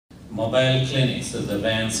mobile clinics. So the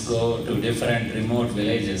vans go to different remote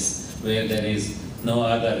villages where there is no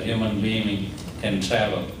other human being can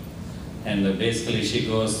travel. And basically she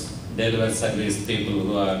goes, deliver service people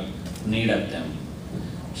who are in need of them.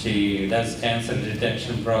 She does cancer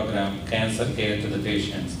detection program, cancer care to the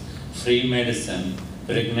patients, free medicine,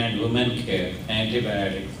 pregnant women care,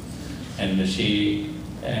 antibiotics, and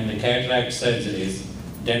cataract surgeries,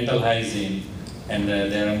 dental hygiene, and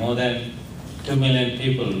there are more than 2 million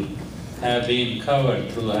people have been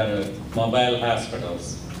covered through her mobile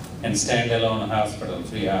hospitals and standalone hospital,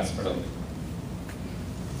 free hospital.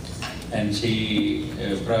 And she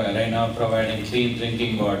right now providing clean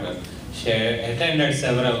drinking water. She attended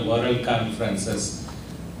several world conferences,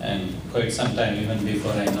 and quite some time even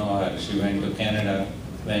before I know her, she went to Canada,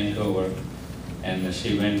 Vancouver, and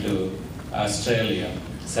she went to Australia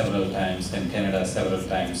several times and Canada several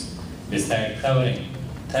times, besides covering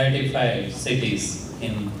 35 cities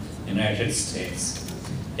in United States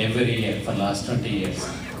every year for the last 20 years.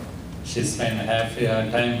 She spent half her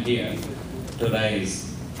time here to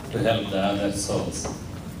rise to help the other souls.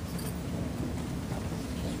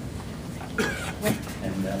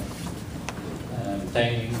 And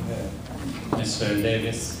thanking Mr.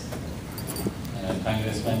 Davis,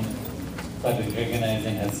 Congressman, for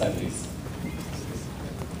recognizing her service.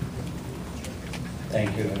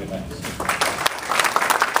 Thank you very much.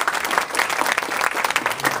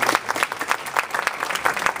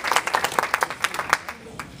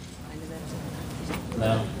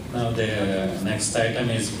 Now the next item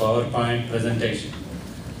is PowerPoint presentation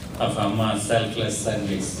of Amma's selfless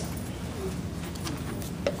service.